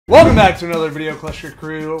Welcome back to another video, Kleschka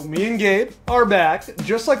Crew. Me and Gabe are back.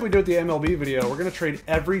 Just like we did with the MLB video, we're going to trade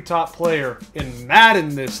every top player in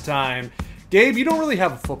Madden this time. Gabe, you don't really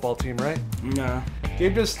have a football team, right? No.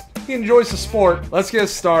 Gabe he enjoys the sport. Let's get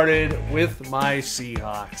started with my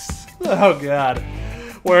Seahawks. Oh, God.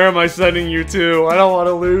 Where am I sending you to? I don't want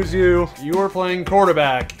to lose you. You are playing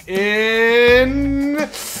quarterback in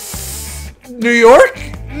New York?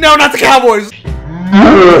 No, not the Cowboys.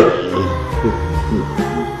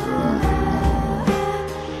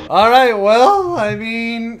 Alright, well, I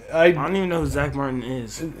mean... I don't even know who Zach Martin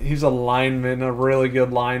is. He's a lineman, a really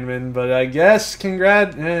good lineman, but I guess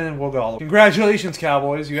we'll go. Congratulations,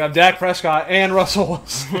 Cowboys. You have Dak Prescott and Russell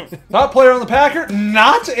Wilson. Top player on the Packer,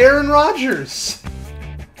 not Aaron Rodgers.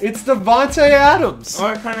 It's Davante Adams. Oh,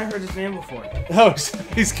 I kind of heard his name before. Oh,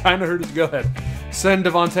 he's kind of heard it. Go ahead. Send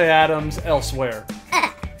Davante Adams elsewhere.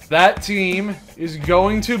 That team is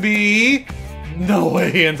going to be... No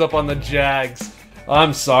way he ends up on the Jags.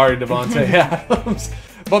 I'm sorry, Davante Adams.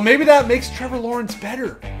 But maybe that makes Trevor Lawrence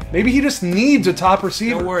better. Maybe he just needs a top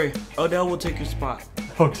receiver. Don't worry. Odell will take your spot.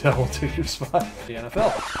 Odell will take your spot. The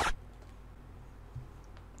NFL.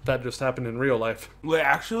 That just happened in real life. Wait,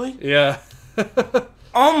 actually? Yeah.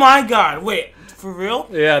 Oh my god. Wait, for real?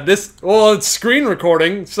 Yeah, it's screen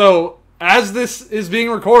recording. So, as this is being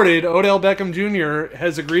recorded, Odell Beckham Jr.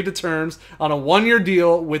 has agreed to terms on a 1-year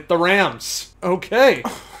deal with the Rams. Okay.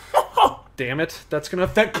 Damn it, that's going to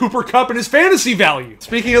affect Cooper Kupp and his fantasy value.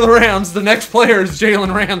 Speaking of the Rams, the next player is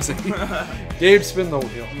Jalen Ramsey. Gabe, spin the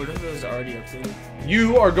wheel. What if it was already updated?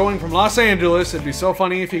 You are going from Los Angeles, it'd be so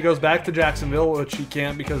funny if he goes back to Jacksonville, which he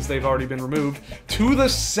can't because they've already been removed, to the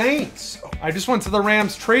Saints. I just went to the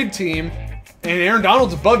Rams trade team, and Aaron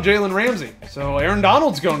Donald's above Jalen Ramsey. So Aaron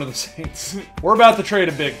Donald's going to the Saints. We're about to trade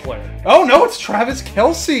a big player. Oh no, it's Travis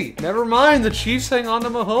Kelce. Never mind, the Chiefs hang on to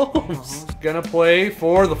Mahomes. Gonna play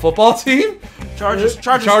for the football team? Chargers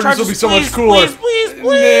will be so much cooler. Please.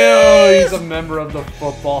 No, he's a member of the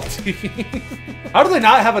football team. How do they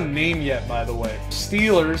not have a name yet, by the way?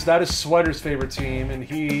 Steelers, that is Sweater's favorite team, and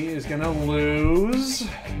he is gonna lose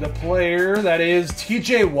the player that is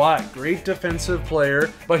TJ Watt. Great defensive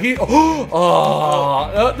player, but he...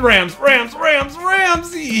 Rams.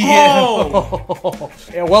 Yeah. Oh.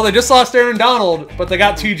 Yeah, well, they just lost Aaron Donald, but they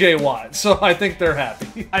got TJ Watt, so I think they're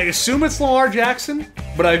happy. I assume it's Lamar Jackson,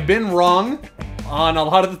 but I've been wrong on a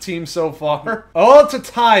lot of the teams so far. Oh, it's a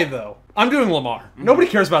tie, though. I'm doing Lamar. Nobody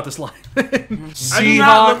cares about this line. Seahawks. I do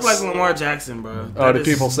not look like Lamar Jackson, bro. Oh, did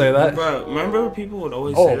people say that? Bro, remember people would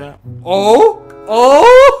always say that?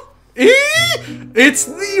 It's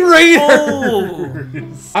the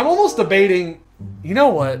Raiders. I'm almost debating, you know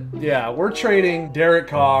what? Yeah, we're trading Derek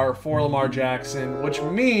Carr for Lamar Jackson, which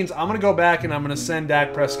means I'm going to go back and I'm going to send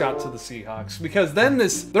Dak Prescott to the Seahawks. Because then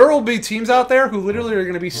there will be teams out there who literally are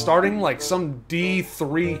going to be starting like some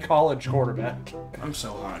D3 college quarterback. I'm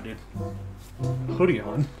so hot, dude. Hoodie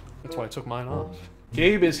on. That's why I took mine off.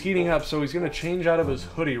 Gabe is heating up, so he's going to change out of his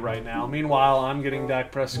hoodie right now. Meanwhile, I'm getting Dak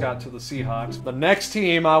Prescott to the Seahawks. The next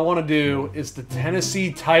team I want to do is the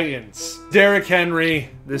Tennessee Titans. Derrick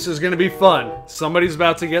Henry. This is going to be fun. Somebody's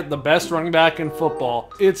about to get the best running back in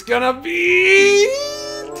football. It's going to be...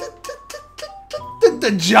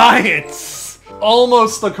 the Giants.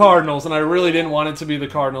 Almost the Cardinals, and I really didn't want it to be the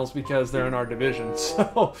Cardinals because they're in our division.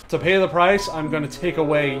 So, to pay the price, I'm going to take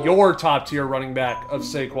away your top-tier running back of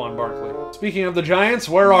Saquon Barkley. Speaking of the Giants,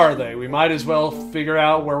 where are they? We might as well figure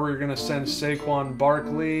out where we're going to send Saquon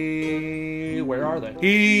Barkley. Where are they?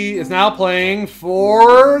 He is now playing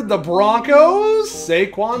for the Broncos.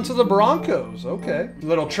 Saquon to the Broncos. Okay.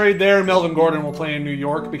 Little trade there. Melvin Gordon will play in New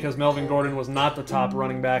York because Melvin Gordon was not the top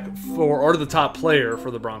running back or the top player for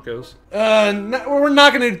the Broncos.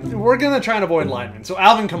 We're gonna try and avoid linemen. So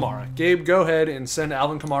Alvin Kamara. Gabe, go ahead and send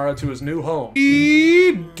Alvin Kamara to his new home.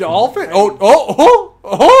 Dolphin.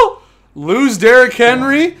 Lose Derrick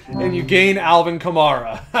Henry and you gain Alvin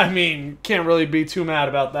Kamara. I mean, can't really be too mad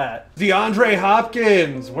about that. DeAndre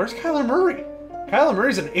Hopkins. Where's Kyler Murray? Kyler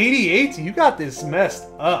Murray's an 88. You got this messed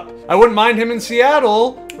up. I wouldn't mind him in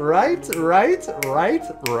Seattle. Right.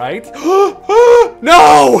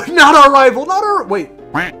 No, not our rival. Wait.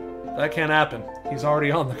 That can't happen. He's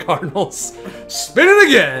already on the Cardinals. Spin it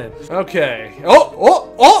again. Okay.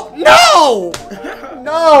 No!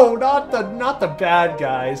 No, not the bad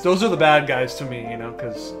guys. Those are the bad guys to me, you know,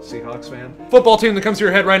 because Seahawks fan. Football team that comes to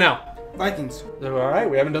your head right now. Vikings. All right,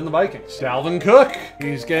 we haven't done the Vikings. Dalvin Cook.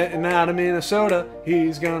 He's getting out of Minnesota.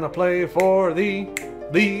 He's gonna play for the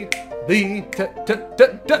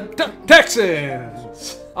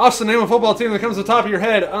Texans. What's the name of a football team that comes to the top of your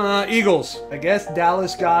head? Eagles. I guess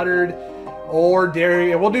Dallas Goedert or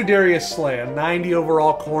Darius. We'll do Darius Slay, a 90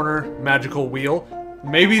 overall corner, magical wheel.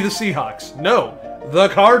 Maybe the Seahawks. No, the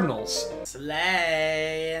Cardinals.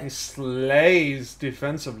 Slay. He slays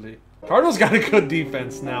defensively. Cardinals got a good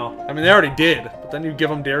defense now. I mean, they already did, but then you give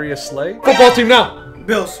them Darius Slay. Football team now.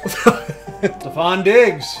 Bills. Stephon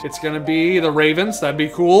Diggs. It's going to be the Ravens. That'd be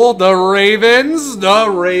cool. The Ravens. The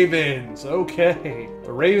Ravens. Okay.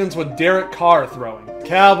 The Ravens with Derek Carr throwing.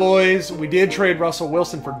 Cowboys. We did trade Russell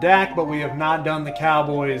Wilson for Dak, but we have not done the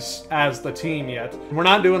Cowboys as the team yet. We're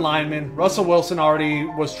not doing linemen. Russell Wilson already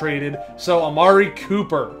was traded. So Amari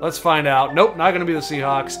Cooper. Let's find out. Nope, not going to be the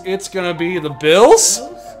Seahawks. It's going to be the Bills.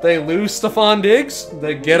 They lose Stephon Diggs.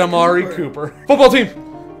 They get Amari Cooper. Football team.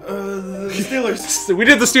 The Steelers. We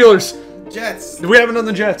did the Steelers. Jets. We haven't done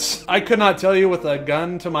the Jets. I could not tell you with a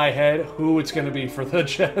gun to my head who it's going to be for the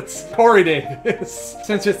Jets. Corey Davis.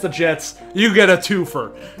 Since it's the Jets, you get a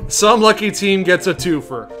twofer. Some lucky team gets a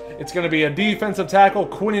twofer. It's going to be a defensive tackle,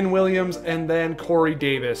 Quinnen Williams, and then Corey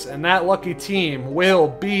Davis. And that lucky team will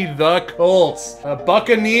be the Colts. The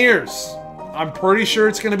Buccaneers. I'm pretty sure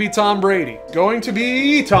it's going to be Tom Brady. Going to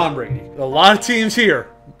be Tom Brady. A lot of teams here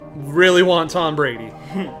really want Tom Brady.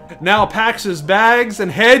 Now packs his bags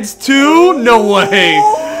and heads to... No way.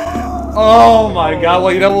 Oh my God.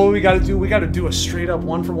 Well, you know what we got to do? We got to do a straight up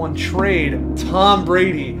 1-for-1 trade. Tom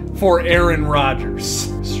Brady for Aaron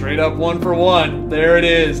Rodgers. Straight up 1-for-1. There it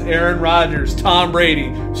is. Aaron Rodgers, Tom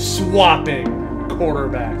Brady swapping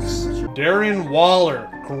quarterbacks. Darren Waller.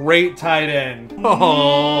 Great tight end.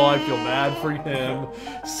 Oh, I feel bad for him.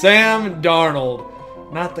 Sam Darnold.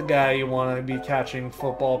 Not the guy you want to be catching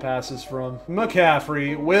football passes from.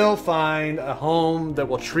 McCaffrey will find a home that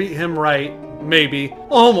will treat him right. Maybe.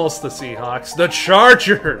 Almost the Seahawks. The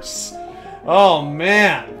Chargers. Oh,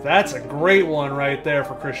 man. That's a great one right there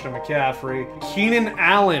for Christian McCaffrey. Keenan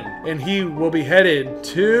Allen. And he will be headed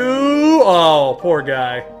to... Oh, poor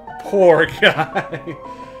guy. Poor guy.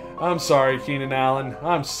 I'm sorry, Keenan Allen.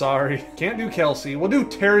 I'm sorry. Can't do Kelsey. We'll do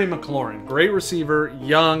Terry McLaurin. Great receiver,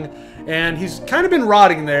 young, and he's kind of been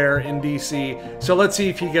rotting there in DC. So let's see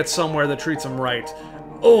if he gets somewhere that treats him right.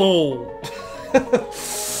 Oh.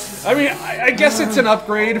 I mean, I guess it's an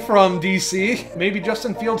upgrade from DC. Maybe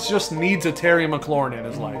Justin Fields just needs a Terry McLaurin in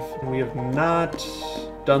his life. We have not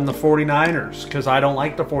done the 49ers because I don't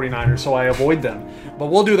like the 49ers, so I avoid them.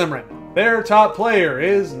 But we'll do them right now. Their top player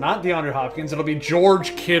is not DeAndre Hopkins. It'll be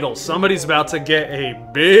George Kittle. Somebody's about to get a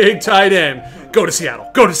big tight end. Go to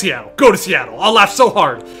Seattle. Go to Seattle. Go to Seattle. I'll laugh so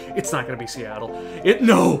hard. It's not going to be Seattle.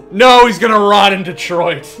 No, he's going to rot in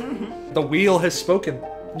Detroit. The wheel has spoken.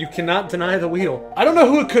 You cannot deny the wheel. I don't know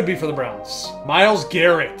who it could be for the Browns. Myles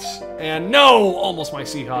Garrett. And no, almost my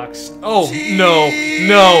Seahawks. Oh, Chiefs.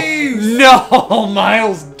 No.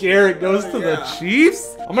 Myles Garrett goes to the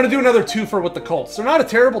Chiefs. I'm going to do another twofer with the Colts. They're not a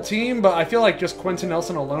terrible team, but I feel like just Quentin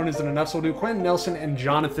Nelson alone isn't enough. So we'll do Quentin Nelson and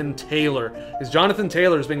Jonathan Taylor. Because Jonathan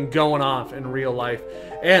Taylor's been going off in real life.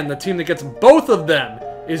 And the team that gets both of them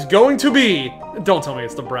is going to be... Don't tell me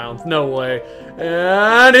it's the Browns. No way.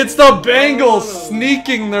 And it's the Bengals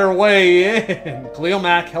sneaking their way in. Khalil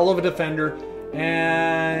Mack, hell of a defender.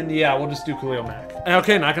 And yeah, we'll just do Khalil Mack.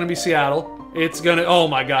 Okay, not going to be Seattle. It's going to... Oh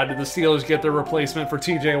my God, did the Steelers get their replacement for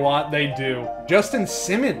TJ Watt? They do. Justin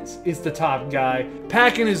Simmons is the top guy,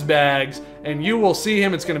 packing his bags, and you will see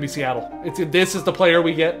him. It's going to be Seattle. This is the player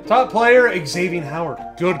we get. Top player, Xavier Howard.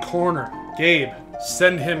 Good corner. Gabe.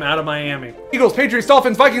 Send him out of Miami. Eagles, Patriots,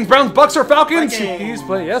 Dolphins, Vikings, Browns, Bucks, or Falcons? He's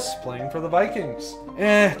playing for the Vikings.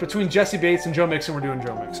 Between Jesse Bates and Joe Mixon, we're doing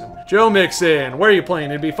Joe Mixon. Joe Mixon, where are you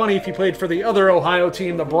playing? It'd be funny if he played for the other Ohio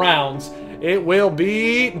team, the Browns. It will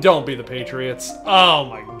be... Don't be the Patriots. Oh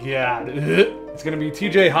my God. It's going to be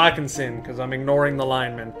TJ Hawkinson, because I'm ignoring the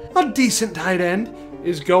lineman. A decent tight end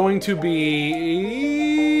is going to be...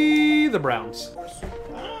 the Browns.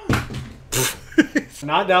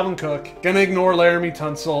 Not Dalvin Cook. Gonna ignore Laramie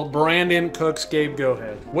Tunsil. Brandon Cooks, Gabe, go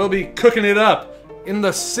ahead. We'll be cooking it up in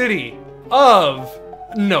the city of...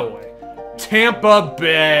 No way. Tampa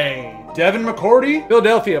Bay. Devin McCourty,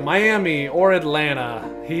 Philadelphia, Miami, or Atlanta.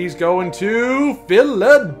 He's going to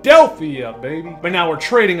Philadelphia, baby. But now we're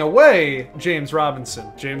trading away James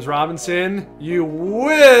Robinson. James Robinson, you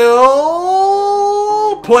will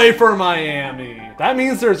play for Miami. That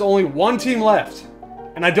means there's only one team left.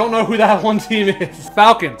 And I don't know who that one team is.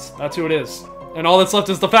 Falcons. That's who it is. And all that's left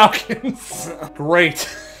is the Falcons. Great.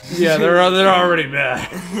 Yeah, they're already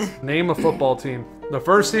bad. Name a football team. The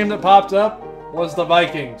first team that popped up was the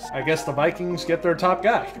Vikings. I guess the Vikings get their top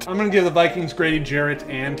guy. I'm going to give the Vikings Grady Jarrett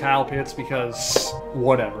and Kyle Pitts because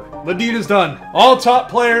whatever. The deed is done. All top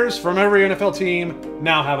players from every NFL team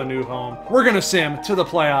now have a new home. We're going to sim to the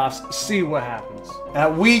playoffs, see what happens.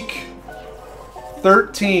 At week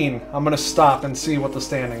 13. I'm going to stop and see what the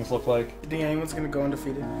standings look like. You think anyone's gonna go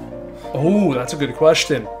undefeated? Oh, that's a good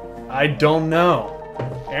question. I don't know.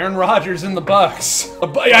 Aaron Rodgers in the Bucks.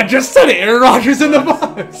 I just said it. Aaron Rodgers in the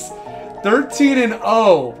Bucks.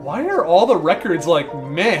 13-0. Why are all the records like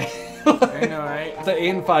meh? I know, right? The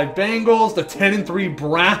 8-5 Bengals, the 10-3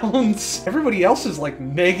 Browns. Everybody else is like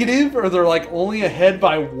negative, or they're like only ahead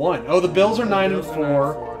by 1. Oh, the Bills are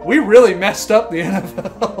 9-4. We really messed up the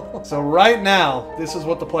NFL. So right now, this is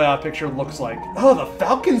what the playoff picture looks like. Oh, the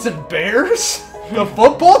Falcons and Bears? The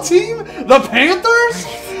football team? The Panthers?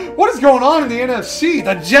 What is going on in the NFC?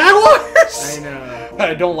 The Jaguars? I know.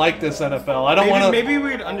 I don't like this NFL. I don't want to. Maybe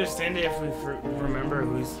we'd understand it if we remember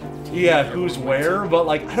who's. Yeah, who's where, but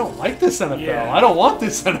like I don't like this NFL. Yeah. I don't want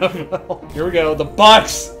this NFL. Here we go. The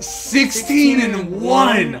Bucks,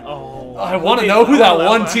 16-1. Oh, I want to know who that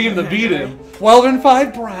one team that beat him.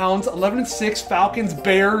 12-5 Browns, 11-6 Falcons,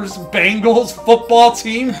 Bears, Bengals, football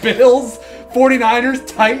team, Bills, 49ers,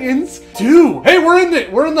 Titans. 2. Hey, we're in it.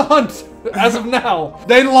 We're in the hunt. As of now,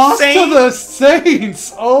 they lost to the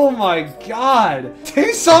Saints. Oh my God.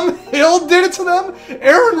 Taysom Hill did it to them.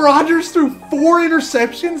 Aaron Rodgers threw 4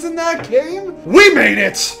 interceptions in that game. We made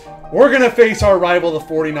it. We're going to face our rival, the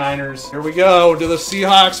 49ers. Here we go. Do the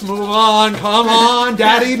Seahawks move on? Come on.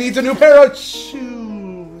 Daddy needs a new pair of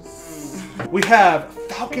shoes. We have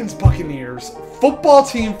Falcons, Buccaneers, football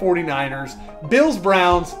team, 49ers, Bills,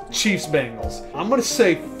 Browns, Chiefs, Bengals. I'm going to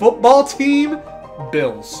say football team,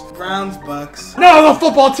 Bills. Browns, Bucks. No, the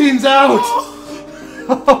football team's out!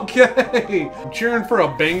 Okay. I'm cheering for a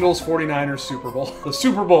Bengals 49ers Super Bowl. The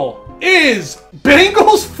Super Bowl is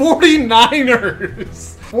Bengals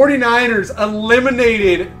 49ers. 49ers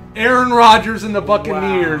eliminated Aaron Rodgers and the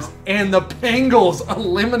Buccaneers, and the Bengals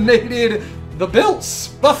eliminated the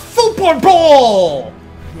Bills. The Super Bowl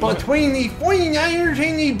between the 49ers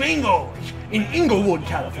and the Bengals in Inglewood,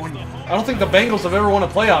 California. I don't think the Bengals have ever won a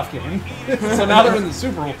playoff game, so now they're in the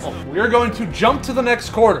Super Bowl. We are going to jump to the next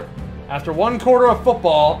quarter. After 1 quarter of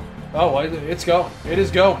football, oh, it's going. It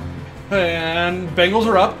is going. And Bengals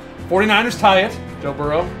are up. 49ers tie it. Joe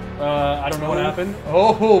Burrow. I don't know what happened.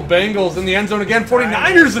 Oh, Bengals in the end zone again.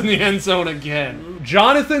 49ers in the end zone again.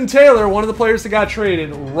 Jonathan Taylor, one of the players that got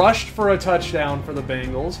traded, rushed for a touchdown for the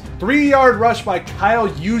Bengals. 3-yard rush by Kyle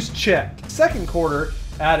Juszczyk. Second quarter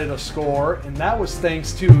added a score, and that was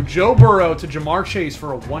thanks to Joe Burrow to Jamar Chase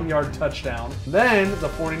for a 1-yard touchdown. Then the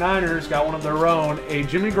 49ers got one of their own, a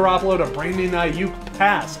Jimmy Garoppolo to Brandon Ayuk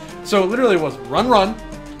pass. So it literally was run,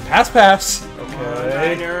 pass.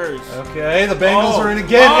 Okay. Okay, the Bengals are in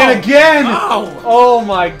again and again. Oh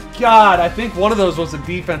my God. I think one of those was a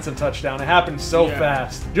defensive touchdown. It happened so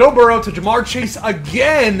fast. Joe Burrow to Jamar Chase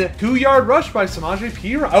again. 2-yard rush by Samaje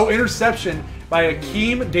Perine. Oh, interception by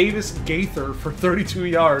Akeem Davis Gaither for 32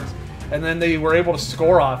 yards. And then they were able to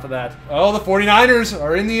score off of that. Oh, the 49ers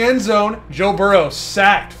are in the end zone. Joe Burrow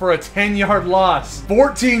sacked for a 10-yard loss.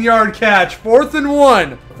 14-yard catch, 4th and 1.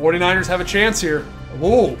 The 49ers have a chance here.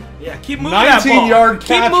 Whoa. Yeah, keep moving that ball. 19-yard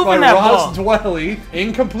catch by Ross Dwelly.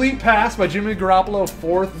 Incomplete pass by Jimmy Garoppolo.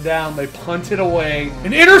 4th down. They punted away.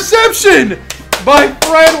 An interception by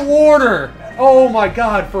Fred Warner. Oh my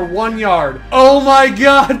God, for 1 yard. Oh my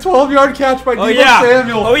God, 12-yard catch by Deebo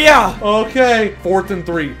Samuel. Oh yeah. Okay, 4th and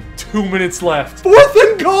 3. 2 minutes left. 4th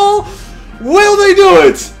and goal. Will they do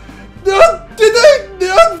it? Did they?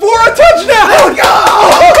 For a touchdown!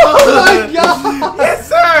 Oh my God! Yes,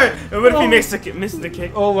 sir. And what if he missed the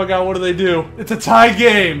kick? Oh my God, what do they do? It's a tie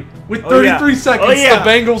game. With 33 seconds, the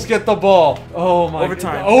Bengals get the ball. Oh my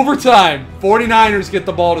God. Overtime. 49ers get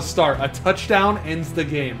the ball to start. A touchdown ends the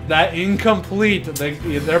game. That incomplete.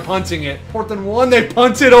 They're punting it. 4th and 1, they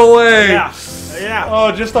punt it away. Yeah.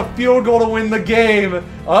 Oh, just a field goal to win the game.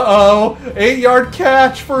 Uh-oh. 8-yard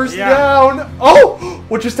catch, first down. Oh,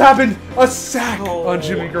 what just happened? A sack on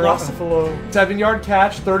Jimmy Garoppolo. 7-yard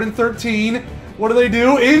catch, 3rd and 13. What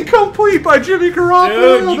do? Incomplete by Jimmy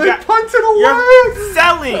Garoppolo. They punted away. You're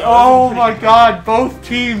selling. Oh my God, both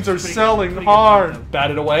teams are selling hard.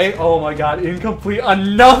 Batted away. Oh my God, incomplete.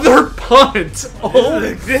 Another punt. Oh,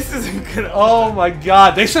 this isn't good. Oh my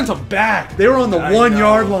God, they sent them back. They were on the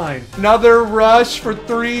 1-yard line. Another rush for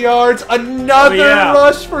 3 yards. Another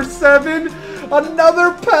rush for 7.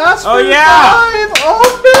 Another pass for 5.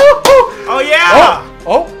 Oh no. Oh yeah.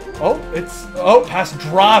 Pass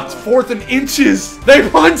dropped. 4th and inches. They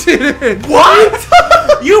punted it. What?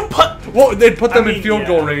 Well, they'd put them in field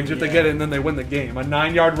goal range if they get it, and then they win the game. A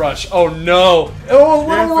 9-yard rush. Oh no. Oh, a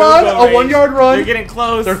little run. A 1-yard run. They're getting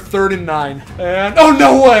close. They're 3rd and 9. And oh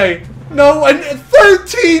no way. No, a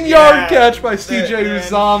 13-yard catch by CJ man.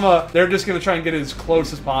 Uzama. They're just going to try and get it as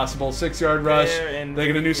close as possible. 6-yard rush. They're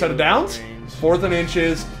going to new set of downs. 4th and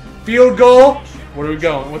inches. Field goal. Where are we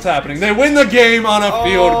going? What's happening? They win the game on a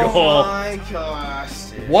field goal. Oh my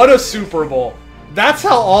gosh. Dude. What a Super Bowl. That's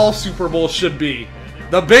how all Super Bowls should be.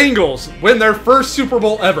 The Bengals win their first Super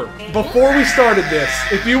Bowl ever. Before we started this,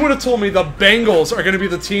 if you would have told me the Bengals are going to be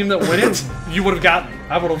the team that win it, you would have gotten me.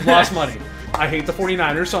 I would have lost money. I hate the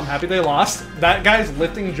 49ers, so I'm happy they lost. That guy's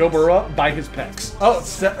lifting Joe Burrow up by his pecs. Oh,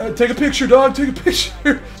 take a picture, dog. Take a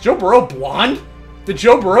picture. Is Joe Burrow blonde? Did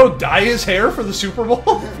Joe Burrow dye his hair for the Super Bowl?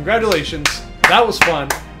 Congratulations. That was fun.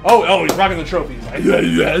 Oh, he's rocking the trophy.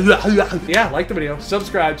 Yeah, like the video,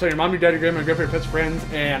 subscribe, tell your mom, your dad, your grandma, your grandpa, your pets, friends,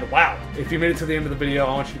 and wow. If you made it to the end of the video,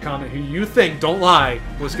 I want you to comment who you think, don't lie,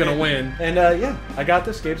 was gonna win. And yeah, I got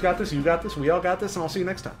this, Gabe's got this, you got this, we all got this, and I'll see you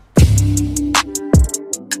next time.